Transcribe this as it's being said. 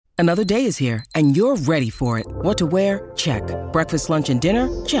Another day is here, and you're ready for it. What to wear? Check. Breakfast, lunch, and dinner?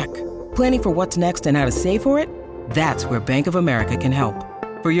 Check. Planning for what's next and how to save for it? That's where Bank of America can help.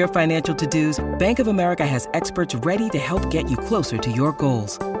 For your financial to-dos, Bank of America has experts ready to help get you closer to your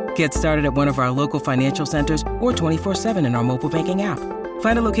goals. Get started at one of our local financial centers or 24/7 in our mobile banking app.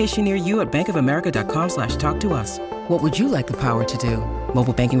 Find a location near you at bankofamerica.com/talktous. What would you like the power to do?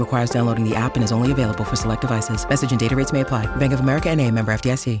 Mobile banking requires downloading the app and is only available for select devices. Message and data rates may apply. Bank of America N.A., member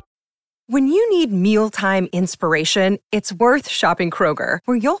FDIC. When you need mealtime inspiration, it's worth shopping Kroger,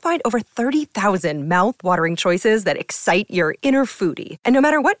 where you'll find over 30,000 mouth-watering choices that excite your inner foodie. And no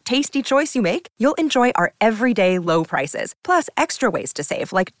matter what tasty choice you make, you'll enjoy our everyday low prices, plus extra ways to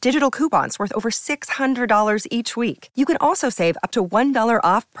save, like digital coupons worth over $600 each week. You can also save up to $1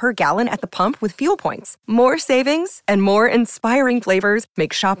 off per gallon at the pump with fuel points. More savings and more inspiring flavors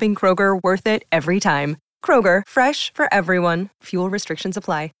make shopping Kroger worth it every time. Kroger, fresh for everyone. Fuel restrictions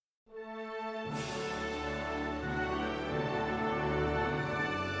apply.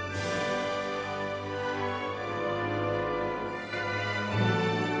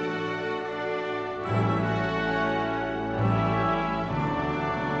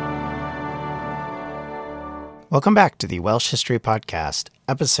 Welcome back to the Welsh History Podcast,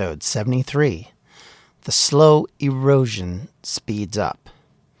 episode 73. The slow erosion speeds up.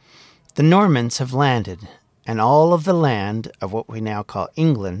 The Normans have landed, and all of the land of what we now call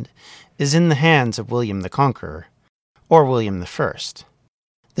England is in the hands of William the Conqueror, or William I,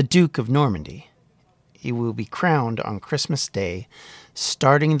 the Duke of Normandy. He will be crowned on Christmas Day,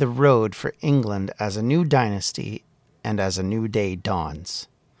 starting the road for England as a new dynasty and as a new day dawns.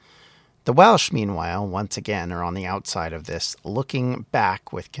 The Welsh, meanwhile, once again are on the outside of this, looking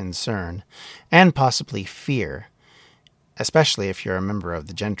back with concern and possibly fear, especially if you're a member of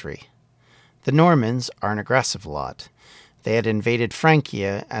the gentry. The Normans are an aggressive lot. They had invaded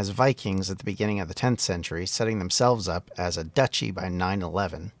Francia as Vikings at the beginning of the 10th century, setting themselves up as a duchy by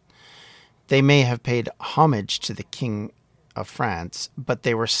 911. They may have paid homage to the King of France, but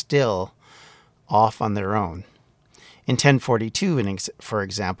they were still off on their own. In 1042, for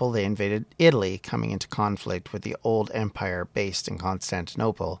example, they invaded Italy, coming into conflict with the old empire based in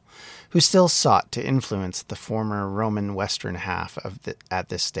Constantinople, who still sought to influence the former Roman western half at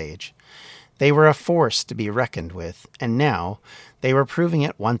this stage. They were a force to be reckoned with, and now they were proving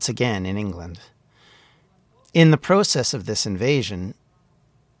it once again in England. In the process of this invasion,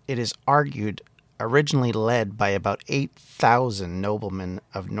 it is argued originally led by about 8,000 noblemen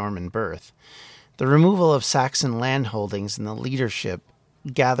of Norman birth, the removal of Saxon landholdings and the leadership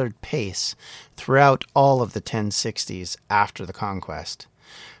gathered pace throughout all of the 1060s after the conquest.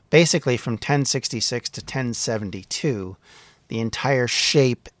 Basically, from 1066 to 1072, the entire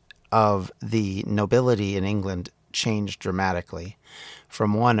shape of the nobility in England changed dramatically,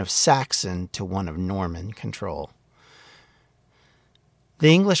 from one of Saxon to one of Norman control. The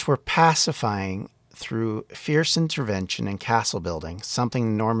English were pacifying through fierce intervention and castle building, something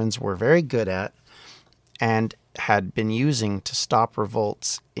the Normans were very good at and had been using to stop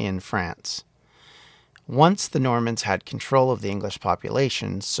revolts in France. Once the Normans had control of the English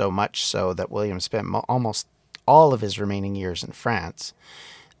population, so much so that William spent almost all of his remaining years in France,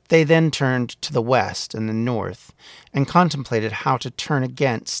 they then turned to the west and the north and contemplated how to turn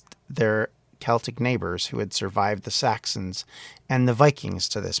against their Celtic neighbors who had survived the Saxons and the Vikings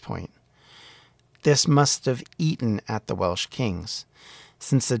to this point. This must have eaten at the Welsh kings.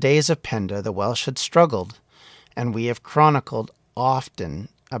 Since the days of Penda, the Welsh had struggled, and we have chronicled often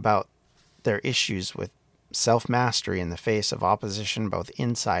about their issues with self-mastery in the face of opposition both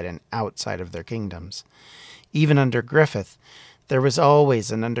inside and outside of their kingdoms. Even under Griffith, there was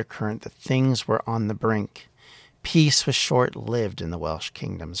always an undercurrent that things were on the brink. Peace was short-lived in the Welsh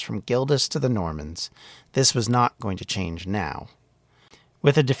kingdoms, from Gildas to the Normans. This was not going to change now.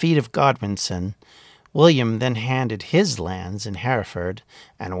 With the defeat of Godwinson, William then handed his lands in Hereford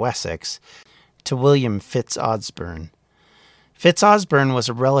and Wessex to William Fitz-Osbern. Fitz-Osbern was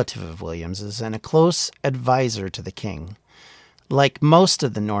a relative of William's and a close advisor to the king. Like most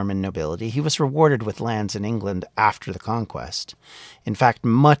of the Norman nobility, he was rewarded with lands in England after the conquest. In fact,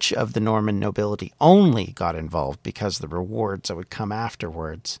 much of the Norman nobility only got involved because of the rewards that would come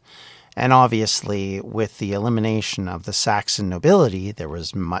afterwards. And obviously, with the elimination of the Saxon nobility, there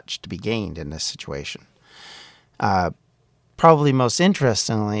was much to be gained in this situation. Probably most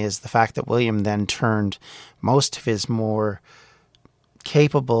interestingly is the fact that William then turned most of his more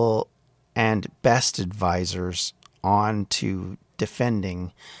capable and best advisors on to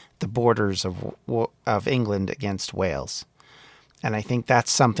defending the borders of England against Wales. And I think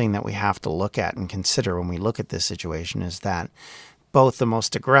that's something that we have to look at and consider when we look at this situation, is that both the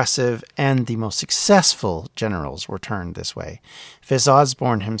most aggressive and the most successful generals were turned this way.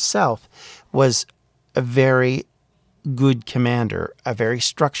 Fitz-Osborne himself was a very good commander, a very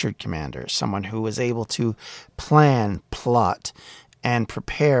structured commander, someone who was able to plan, plot, and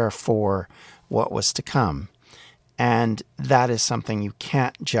prepare for what was to come. And that is something you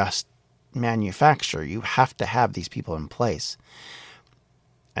can't just manufacture. You have to have these people in place.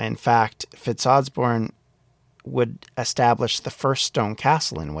 In fact, Fitz-Osborne would establish the first stone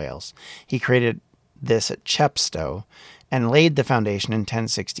castle in Wales. He created this at Chepstow and laid the foundation in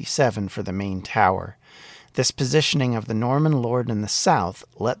 1067 for the main tower. This positioning of the Norman lord in the south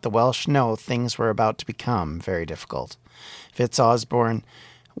let the Welsh know things were about to become very difficult. Fitz-Osborne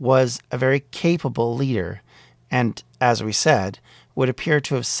was a very capable leader and, as we said, would appear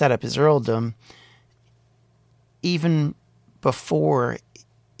to have set up his earldom even before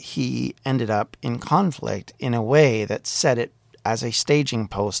he ended up in conflict in a way that set it as a staging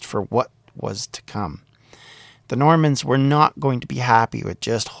post for what was to come. The Normans were not going to be happy with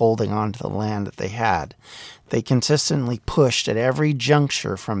just holding on to the land that they had. They consistently pushed at every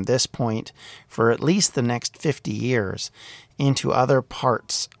juncture from this point for at least the next 50 years into other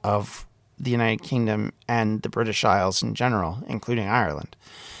parts of the United Kingdom and the British Isles in general, including Ireland.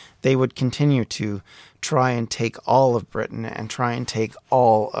 They would continue to try and take all of Britain and try and take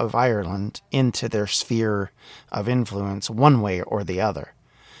all of Ireland into their sphere of influence one way or the other.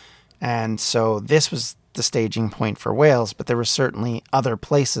 And so this was the staging point for Wales, but there were certainly other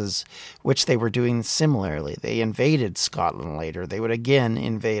places which they were doing similarly. They invaded Scotland later. They would again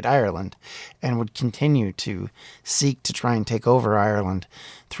invade Ireland and would continue to seek to try and take over Ireland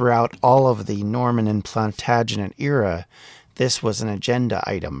throughout all of the Norman and Plantagenet era. This was an agenda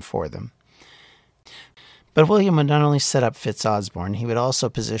item for them. But William would not only set up Fitz-Osborne, he would also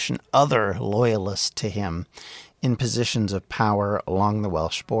position other loyalists to him in positions of power along the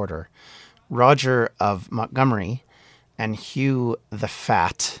Welsh border. Roger of Montgomery and Hugh the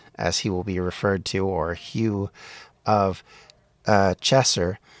Fat, as he will be referred to, or Hugh of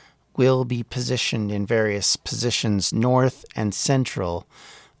Chester, will be positioned in various positions north and central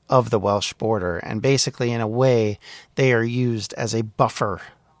of the Welsh border, and basically in a way they are used as a buffer,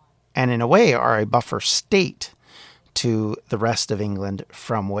 and in a way are a buffer state to the rest of England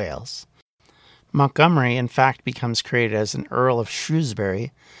from Wales. Montgomery, in fact, becomes created as an Earl of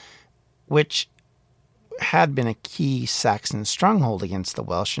Shrewsbury, which had been a key Saxon stronghold against the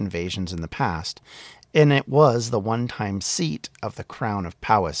Welsh invasions in the past, and it was the one-time seat of the Crown of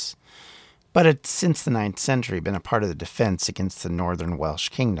Powys. But it's since the 9th century been a part of the defense against the northern Welsh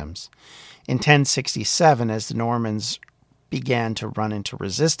kingdoms. In 1067, as the Normans began to run into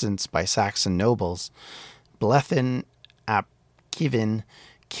resistance by Saxon nobles, Blethyn ap Kivin,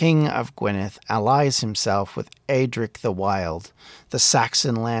 king of Gwynedd, allies himself with Eadric the Wild, the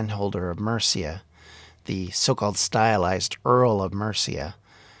Saxon landholder of Mercia, the so-called stylized Earl of Mercia.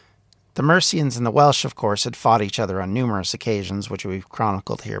 The Mercians and the Welsh, of course, had fought each other on numerous occasions, which we've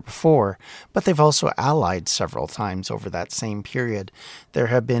chronicled here before, but they've also allied several times over that same period. There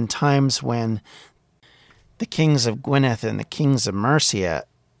have been times when the kings of Gwynedd and the kings of Mercia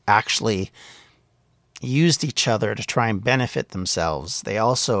actually used each other to try and benefit themselves. They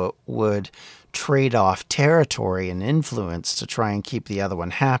also would trade off territory and influence to try and keep the other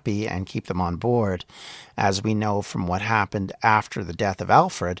one happy and keep them on board. As we know from what happened after the death of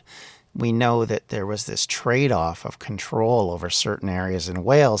Alfred, we know that there was this trade-off of control over certain areas in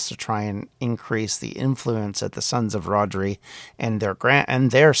Wales to try and increase the influence that the sons of Rhodri and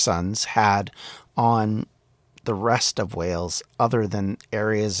their sons had on the rest of Wales, other than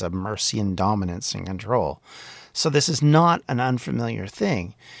areas of Mercian dominance and control. So this is not an unfamiliar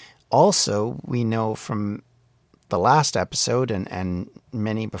thing. Also, we know from the last episode and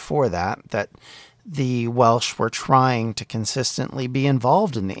many before that the Welsh were trying to consistently be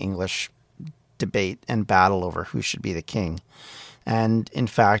involved in the English debate and battle over who should be the king, and in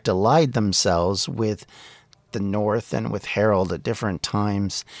fact allied themselves with the North and with Harold at different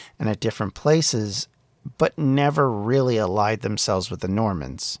times and at different places, but never really allied themselves with the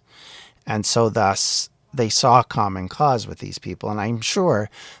Normans. And so thus they saw common cause with these people, and I'm sure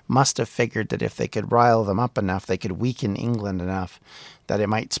must have figured that if they could rile them up enough, they could weaken England enough that it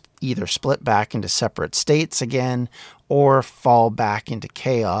might either split back into separate states again, or fall back into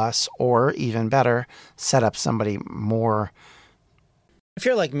chaos, or even better, set up somebody more. If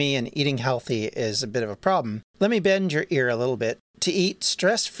you're like me and eating healthy is a bit of a problem, let me bend your ear a little bit to eat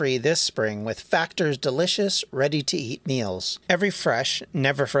stress-free this spring with Factor's delicious, ready-to-eat meals. Every fresh,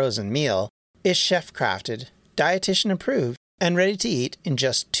 never-frozen meal is chef-crafted, dietitian-approved, and ready to eat in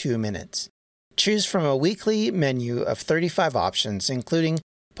just 2 minutes. Choose from a weekly menu of 35 options, including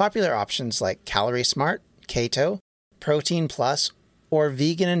popular options like Calorie Smart, Keto, Protein Plus, or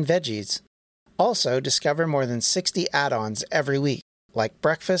Vegan and Veggies. Also, discover more than 60 add-ons every week, like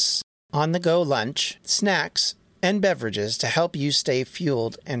breakfast, on-the-go lunch, snacks, and beverages to help you stay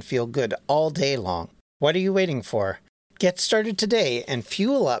fueled and feel good all day long. What are you waiting for? Get started today and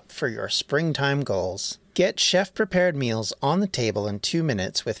fuel up for your springtime goals. Get chef-prepared meals on the table in 2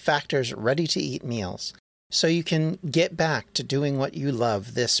 minutes with Factor's ready-to-eat meals, so you can get back to doing what you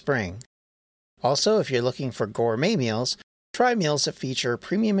love this spring. Also, if you're looking for gourmet meals, try meals that feature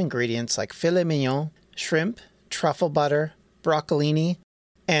premium ingredients like filet mignon, shrimp, truffle butter, broccolini,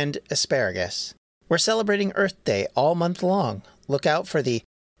 and asparagus. We're celebrating Earth Day all month long. Look out for the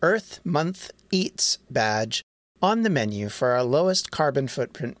Earth Month Eats badge on the menu for our lowest carbon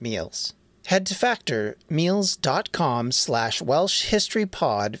footprint meals. Head to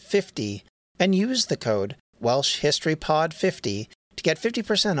factormeals.com/WelshHistoryPod50 and use the code WelshHistoryPod50 to get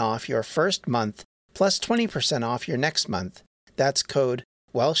 50% off your first month plus 20% off your next month. That's code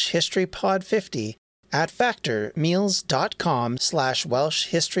WelshHistoryPod50 at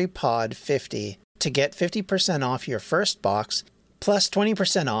factormeals.com/WelshHistoryPod50 to get 50% off your first box plus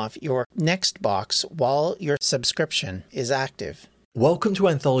 20% off your next box while your subscription is active. Welcome to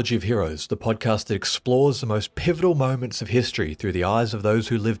Anthology of Heroes, the podcast that explores the most pivotal moments of history through the eyes of those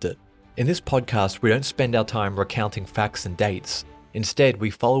who lived it. In this podcast, we don't spend our time recounting facts and dates. Instead, we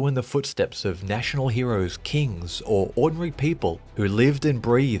follow in the footsteps of national heroes, kings, or ordinary people who lived and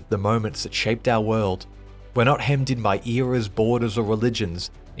breathed the moments that shaped our world. We're not hemmed in by eras, borders, or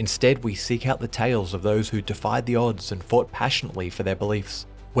religions. Instead, we seek out the tales of those who defied the odds and fought passionately for their beliefs.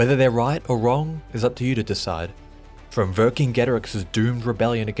 Whether they're right or wrong is up to you to decide. From Vercingetorix's doomed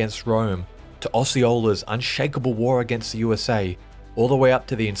rebellion against Rome, to Osceola's unshakable war against the USA, all the way up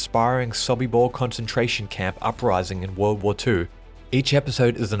to the inspiring Sobibor concentration camp uprising in World War II, each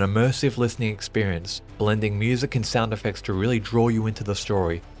episode is an immersive listening experience, blending music and sound effects to really draw you into the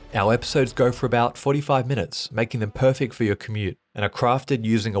story. Our episodes go for about 45 minutes, making them perfect for your commute, and are crafted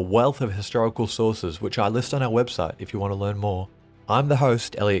using a wealth of historical sources, which I list on our website if you want to learn more. I'm the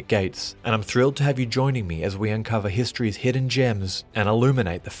host, Elliot Gates, and I'm thrilled to have you joining me as we uncover history's hidden gems and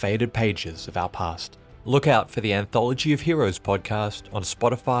illuminate the faded pages of our past. Look out for the Anthology of Heroes podcast on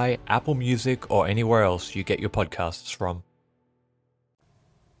Spotify, Apple Music, or anywhere else you get your podcasts from.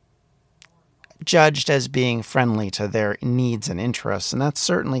 Judged as being friendly to their needs and interests, and that's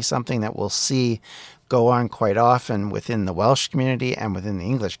certainly something that we'll see go on quite often within the Welsh community and within the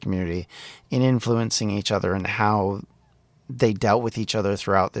English community in influencing each other and how they dealt with each other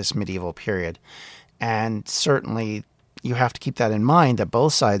throughout this medieval period. And certainly you have to keep that in mind, that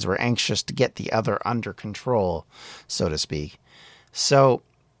both sides were anxious to get the other under control, so to speak. So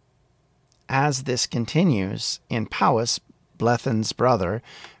as this continues, in Powys, Blethan's brother,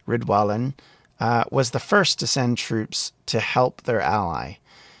 Ridwallan, was the first to send troops to help their ally.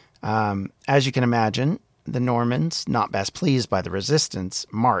 As you can imagine, the Normans, not best pleased by the resistance,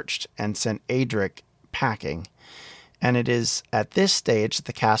 marched and sent Adric packing. And it is at this stage that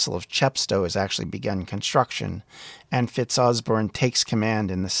the castle of Chepstow has actually begun construction, and Fitzosborne takes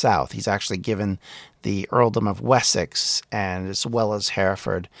command in the south. He's actually given the earldom of Wessex and as well as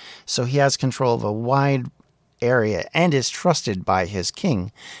Hereford. So he has control of a wide area and is trusted by his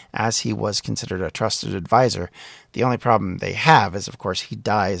king, as he was considered a trusted advisor. The only problem they have is, of course, he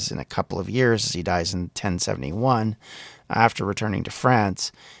dies in a couple of years. He dies in 1071 after returning to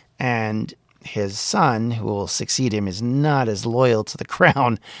France, and his son, who will succeed him, is not as loyal to the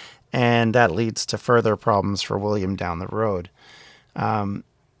crown, and that leads to further problems for William down the road. And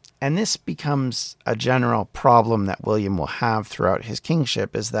this becomes a general problem that William will have throughout his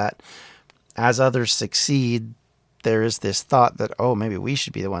kingship, is that as others succeed, there is this thought that, oh, maybe we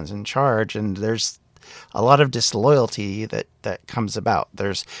should be the ones in charge, and there's a lot of disloyalty that comes about.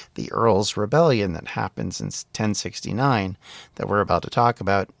 There's the Earl's Rebellion that happens in 1069 that we're about to talk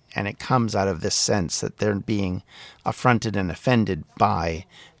about, and it comes out of this sense that they're being affronted and offended by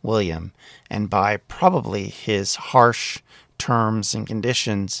William, and by probably his harsh terms and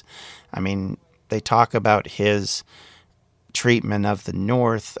conditions. I mean, they talk about his treatment of the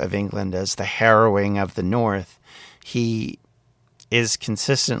north of England as the harrowing of the north. He is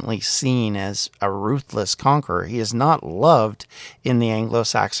consistently seen as a ruthless conqueror. He is not loved in the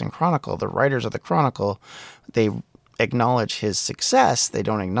Anglo-Saxon Chronicle. The writers of the Chronicle, they acknowledge his success. They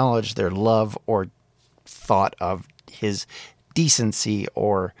don't acknowledge their love or thought of his decency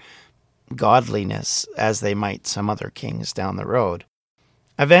or godliness as they might some other kings down the road.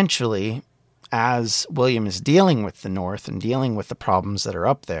 Eventually, as William is dealing with the north and dealing with the problems that are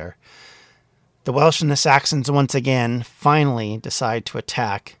up there, The Welsh and the Saxons once again finally decide to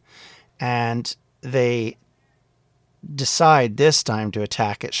attack, and they decide this time to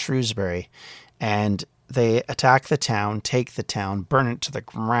attack at Shrewsbury, and they attack the town, take the town, burn it to the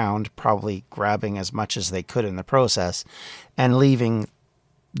ground, probably grabbing as much as they could in the process, and leaving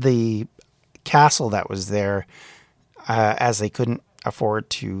the castle that was there, as they couldn't afford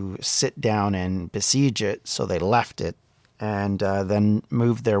to sit down and besiege it, so they left it and then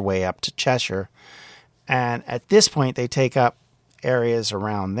moved their way up to Cheshire. And at this point, they take up areas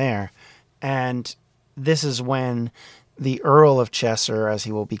around there, and this is when the Earl of Cheshire, as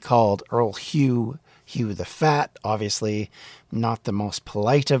he will be called, Earl Hugh the Fat, obviously not the most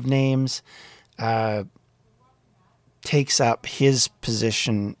polite of names, takes up his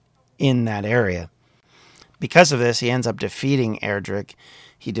position in that area. Because of this, he ends up defeating Eardric.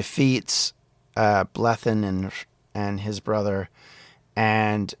 He defeats Blethin and his brother,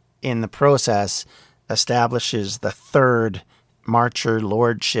 and in the process establishes the third Marcher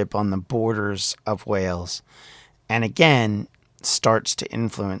lordship on the borders of Wales, and again starts to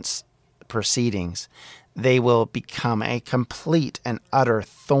influence proceedings. They will become a complete and utter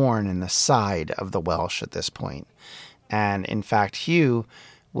thorn in the side of the Welsh at this point. And in fact, Hugh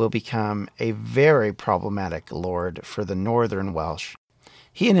will become a very problematic lord for the northern Welsh.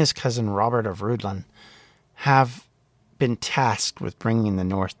 He and his cousin Robert of Rhuddlan have been tasked with bringing the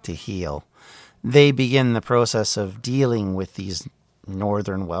north to heel. They begin the process of dealing with these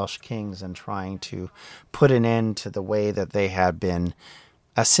northern Welsh kings and trying to put an end to the way that they had been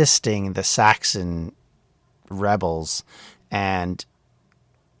assisting the Saxon rebels and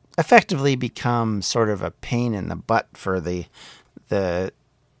effectively become sort of a pain in the butt for the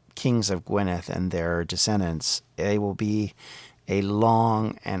kings of Gwynedd and their descendants. They will be a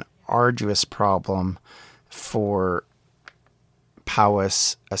long and arduous problem for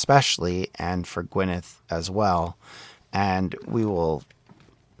Powys especially, and for Gwynedd as well. And we will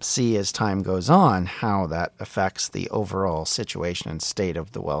see as time goes on how that affects the overall situation and state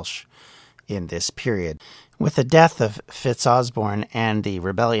of the Welsh in this period. With the death of Fitzosborne and the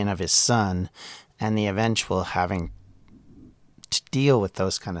rebellion of his son, and the eventual having to deal with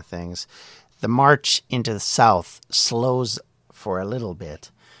those kind of things, the march into the south slows for a little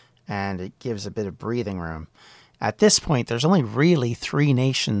bit, and it gives a bit of breathing room. At this point, there's only really three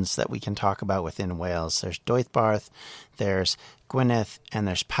nations that we can talk about within Wales. There's Deuddbarth, there's Gwynedd, and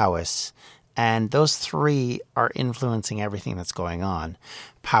there's Powys. And those three are influencing everything that's going on.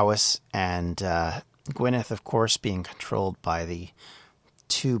 Powys and Gwynedd, of course, being controlled by the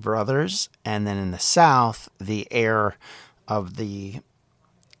two brothers. And then in the south, the heir of the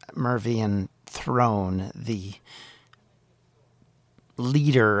Mercian throne, the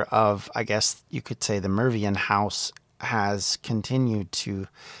leader of, I guess you could say, the Mercian house, has continued to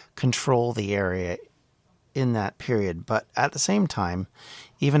control the area in that period. But at the same time,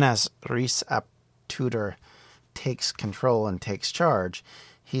 even as Rhys ap Tudor takes control and takes charge,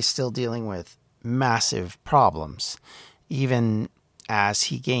 he's still dealing with massive problems. Even as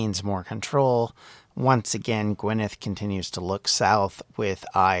he gains more control, once again, Gwynedd continues to look south with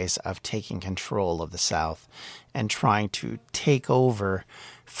eyes of taking control of the south and trying to take over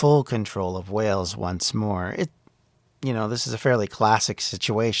full control of Wales once more. This is a fairly classic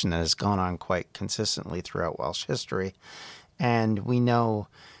situation that has gone on quite consistently throughout Welsh history. And we know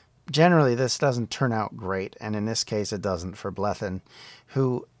generally this doesn't turn out great. And in this case, it doesn't for Blethin,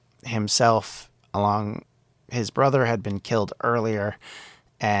 who himself, along his brother, had been killed earlier,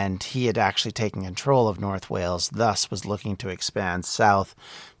 and he had actually taken control of North Wales, thus was looking to expand south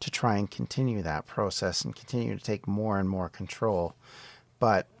to try and continue that process and continue to take more and more control.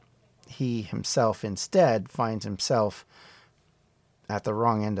 But he himself instead finds himself at the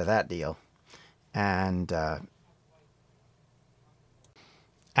wrong end of that deal. And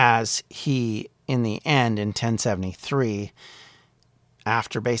as he, in the end, in 1073,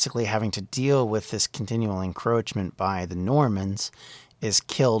 after basically having to deal with this continual encroachment by the Normans, is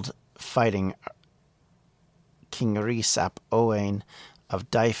killed fighting King Rhys ap Owain of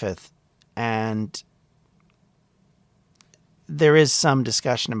Dyfed. And there is some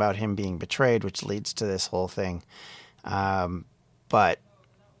discussion about him being betrayed, which leads to this whole thing. But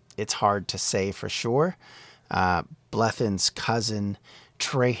it's hard to say for sure. Blethin's cousin,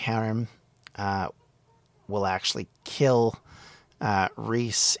 Treherne, will actually kill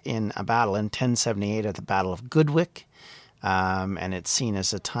Rhys in a battle in 1078 at the Battle of Goodwick. And it's seen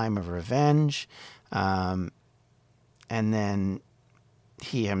as a time of revenge. And then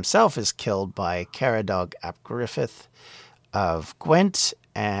he himself is killed by Caradog ap Griffith of Gwent,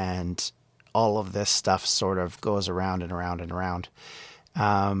 and all of this stuff sort of goes around and around and around.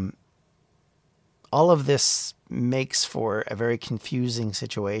 all of this makes for a very confusing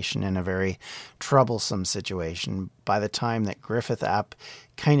situation and a very troublesome situation. By the time that Griffith ap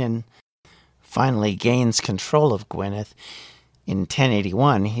Cynan finally gains control of Gwynedd in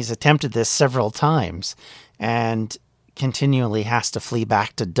 1081, he's attempted this several times and continually has to flee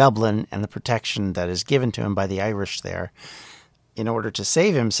back to Dublin and the protection that is given to him by the Irish there in order to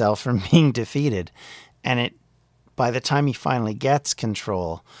save himself from being defeated. And by the time he finally gets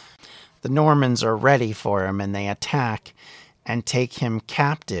control, the Normans are ready for him and they attack and take him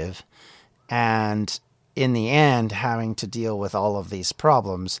captive. And in the end, having to deal with all of these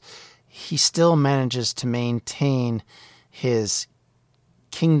problems, he still manages to maintain his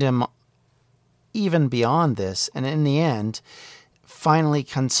kingdom even beyond this, and in the end, finally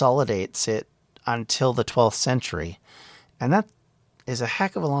consolidates it until the 12th century. And that is a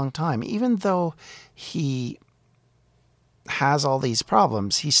heck of a long time. Even though he has all these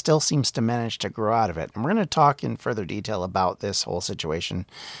problems, he still seems to manage to grow out of it. And we're going to talk in further detail about this whole situation.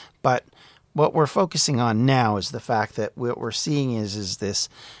 But what we're focusing on now is the fact that what we're seeing is this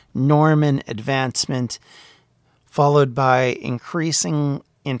Norman advancement followed by increasing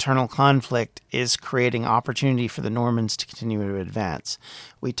internal conflict is creating opportunity for the Normans to continue to advance.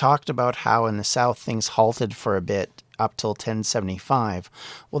 We talked about how in the south things halted for a bit up till 1075.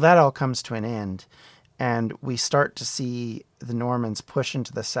 Well, that all comes to an end, and we start to see the Normans push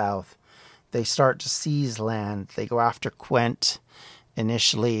into the south. They start to seize land. They go after Gwent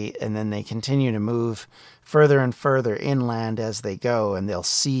initially, and then they continue to move further and further inland as they go, and they'll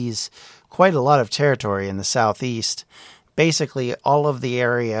seize quite a lot of territory in the southeast. Basically, all of the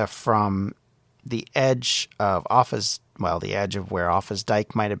area from the edge of the edge of where Offa's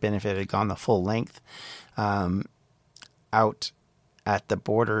Dyke might have been if it had gone the full length, out at the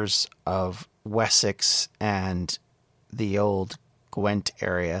borders of Wessex and the old Gwent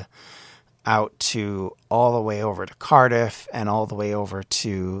area, out to all the way over to Cardiff and all the way over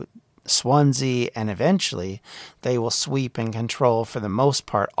to Swansea, and eventually they will sweep and control, for the most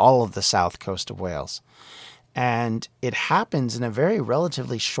part, all of the south coast of Wales. And it happens in a very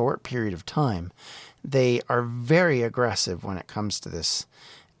relatively short period of time. They are very aggressive when it comes to this,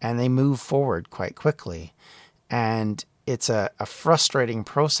 and they move forward quite quickly. And it's a frustrating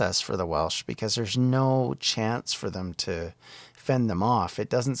process for the Welsh because there's no chance for them to fend them off. It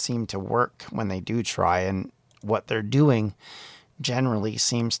doesn't seem to work when they do try, and what they're doing generally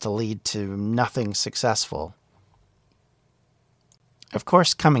seems to lead to nothing successful. Of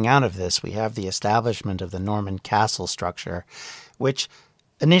course, coming out of this, we have the establishment of the Norman castle structure, which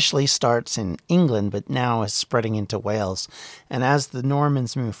initially starts in England, but now is spreading into Wales. And as the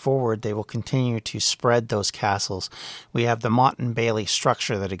Normans move forward, they will continue to spread those castles. We have the Motte and Bailey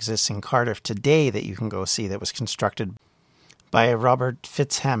structure that exists in Cardiff today that you can go see, that was constructed by Robert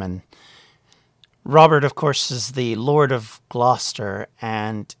Fitzhamon. Robert, of course, is the Lord of Gloucester,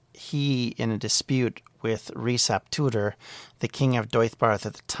 and he, in a dispute with Rhys ap Tudor, the king of Deuddbarth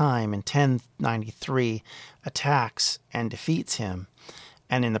at the time, in 1093, attacks and defeats him.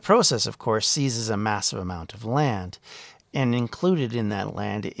 And in the process, of course, seizes a massive amount of land. And included in that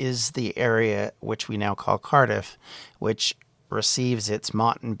land is the area which we now call Cardiff, which receives its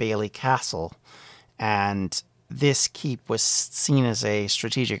Motte and Bailey castle. And this keep was seen as a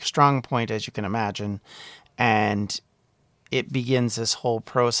strategic strong point, as you can imagine, and it begins this whole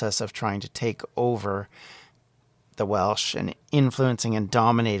process of trying to take over the Welsh and influencing and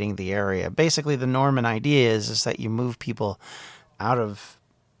dominating the area. Basically, the Norman idea is that you move people out of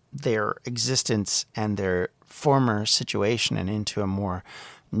their existence and their former situation and into a more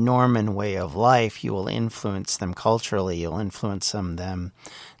Norman way of life. You will influence them culturally. You'll influence them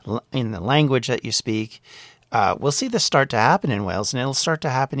in the language that you speak. We'll see this start to happen in Wales, and it'll start to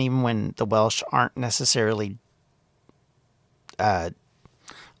happen even when the Welsh aren't necessarily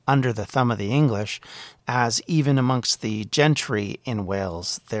under the thumb of the English, as even amongst the gentry in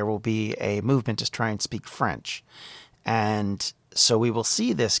Wales, there will be a movement to try and speak French. And so we will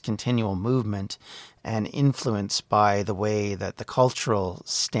see this continual movement and influence by the way that the cultural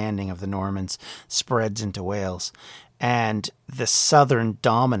standing of the Normans spreads into Wales. And the southern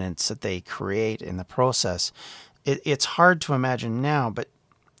dominance that they create in the process, it's hard to imagine now, but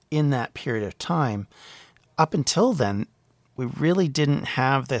in that period of time, up until then, we really didn't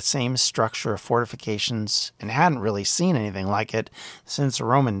have the same structure of fortifications and hadn't really seen anything like it since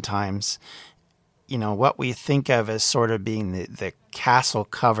Roman times. You know, what we think of as sort of being the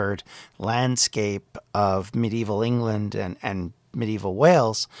castle-covered landscape of medieval England and medieval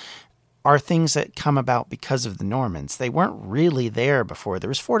Wales are things that come about because of the Normans. They weren't really there before. There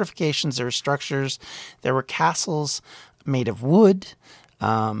was fortifications, there were structures, there were castles made of wood,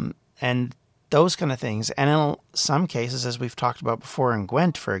 and those kind of things. And in some cases, as we've talked about before in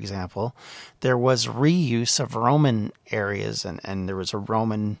Gwent, for example, there was reuse of Roman areas, and there was a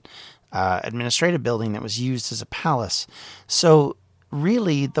Roman administrative building that was used as a palace. So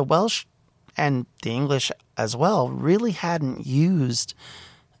really, the Welsh and the English as well really hadn't used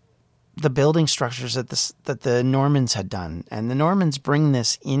the building structures that the Normans had done. And the Normans bring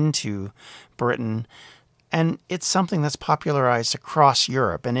this into Britain, and it's something that's popularized across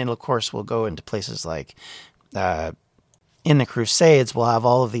Europe. And it, of course, will go into places like in the Crusades, we'll have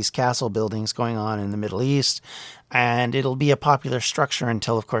all of these castle buildings going on in the Middle East, and it'll be a popular structure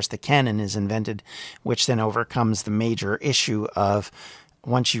until, of course, the cannon is invented, which then overcomes the major issue of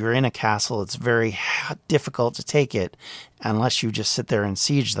once you're in a castle, it's very difficult to take it unless you just sit there and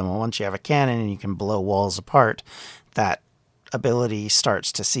siege them. Once you have a cannon and you can blow walls apart, that ability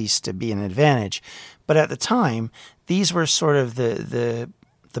starts to cease to be an advantage. But at the time, these were sort of the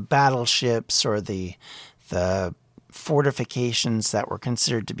battleships or the fortifications that were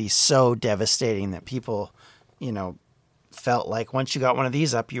considered to be so devastating that people, felt like once you got one of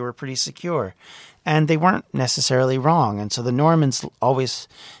these up, you were pretty secure. And they weren't necessarily wrong. And so the Normans always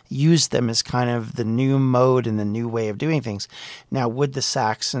used them as kind of the new mode and the new way of doing things. Now, would the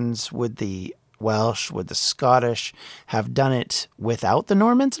Saxons, would the Welsh, would the Scottish have done it without the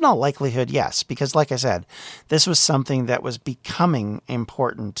Normans? In all likelihood, yes. Because like I said, this was something that was becoming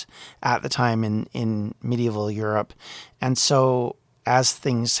important at the time in medieval Europe. And so as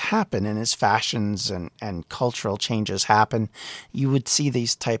things happen and as fashions and cultural changes happen, you would see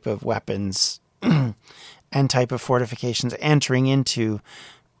these type of weapons and type of fortifications entering into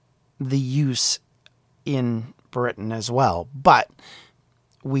the use in Britain as well. But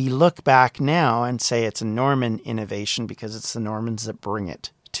we look back now and say it's a Norman innovation because it's the Normans that bring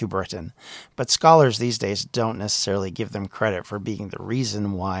it to Britain. But scholars these days don't necessarily give them credit for being the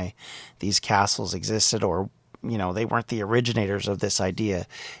reason why these castles existed, or, they weren't the originators of this idea.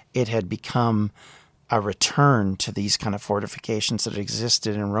 It had become a return to these kind of fortifications that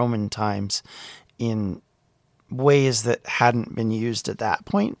existed in Roman times in ways that hadn't been used at that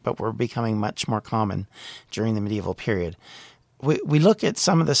point, but were becoming much more common during the medieval period. We look at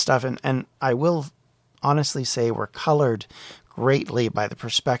some of this stuff, and I will honestly say we're colored greatly by the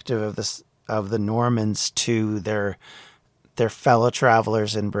perspective of the Normans to their fellow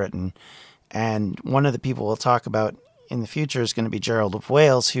travelers in Britain. And one of the people we'll talk about in the future is going to be Gerald of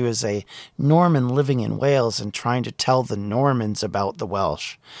Wales, who is a Norman living in Wales and trying to tell the Normans about the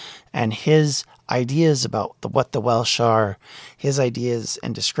Welsh. And his ideas about what the Welsh are, his ideas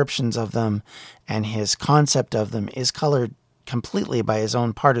and descriptions of them, and his concept of them is colored completely by his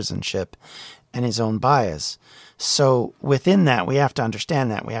own partisanship and his own bias. So within that, we have to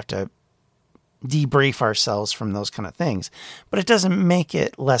understand that. We have to debrief ourselves from those kind of things. But it doesn't make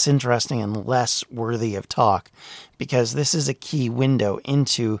it less interesting and less worthy of talk, because this is a key window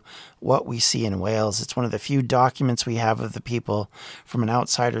into what we see in Wales. It's one of the few documents we have of the people from an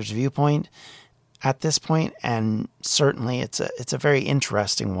outsider's viewpoint at this point, and certainly it's a very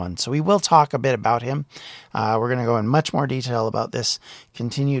interesting one. So we will talk a bit about him. We're going to go in much more detail about this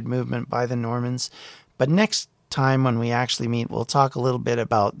continued movement by the Normans. But next time when we actually meet, we'll talk a little bit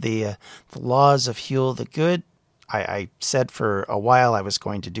about the laws of Hugh the Good. I said for a while I was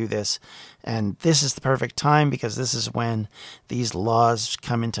going to do this, and this is the perfect time, because this is when these laws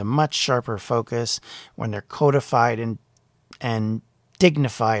come into much sharper focus, when they're codified and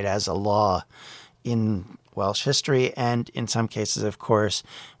dignified as a law in Welsh history, and in some cases, of course,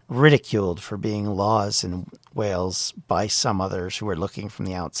 ridiculed for being laws in Wales by some others who are looking from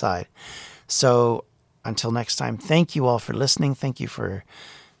the outside. So until next time, thank you all for listening. Thank you for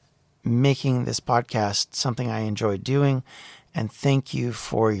making this podcast something I enjoy doing. And thank you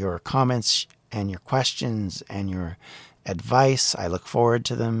for your comments and your questions and your advice. I look forward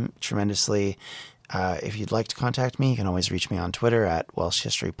to them tremendously. If you'd like to contact me, you can always reach me on Twitter at Welsh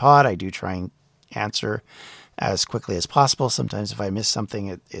History Pod. I do try and answer as quickly as possible. Sometimes if I miss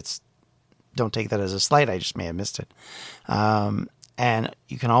something, it's don't take that as a slight. I just may have missed it. And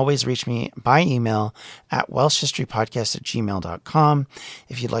you can always reach me by email at welshhistorypodcast@gmail.com.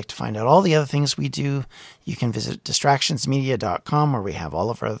 If you'd like to find out all the other things we do, you can visit distractionsmedia.com, where we have all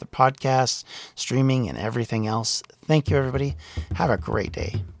of our other podcasts, streaming, and everything else. Thank you, everybody. Have a great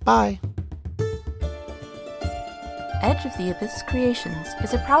day. Bye. Edge of the Abyss Creations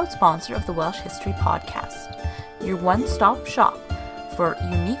is a proud sponsor of the Welsh History Podcast, your one-stop shop for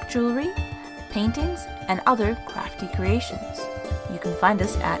unique jewelry, paintings, and other crafty creations. You can find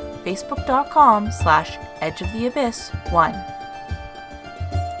us at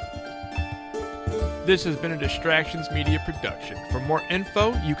facebook.com/edgeoftheabyss1. This has been a Distractions Media production. For more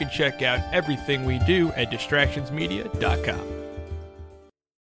info, you can check out everything we do at distractionsmedia.com.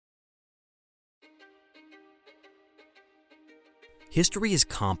 History is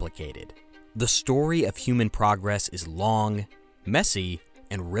complicated. The story of human progress is long, messy,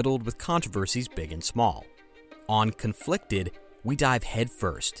 and riddled with controversies big and small. On Conflicted, we dive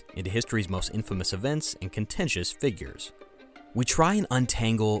headfirst into history's most infamous events and contentious figures. We try and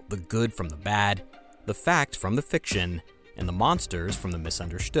untangle the good from the bad, the fact from the fiction, and the monsters from the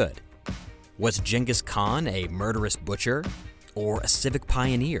misunderstood. Was Genghis Khan a murderous butcher or a civic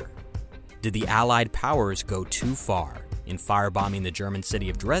pioneer? Did the Allied powers go too far in firebombing the German city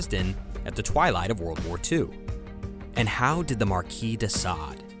of Dresden at the twilight of World War II? And how did the Marquis de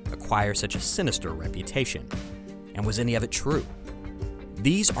Sade acquire such a sinister reputation? And was any of it true?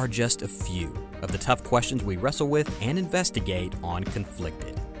 These are just a few of the tough questions we wrestle with and investigate on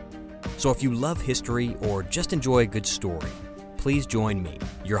Conflicted. So if you love history or just enjoy a good story, please join me,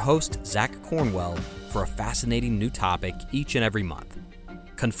 your host, Zach Cornwell, for a fascinating new topic each and every month.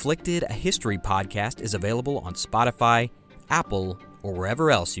 Conflicted, a history podcast, is available on Spotify, Apple, or wherever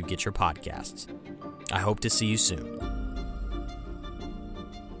else you get your podcasts. I hope to see you soon.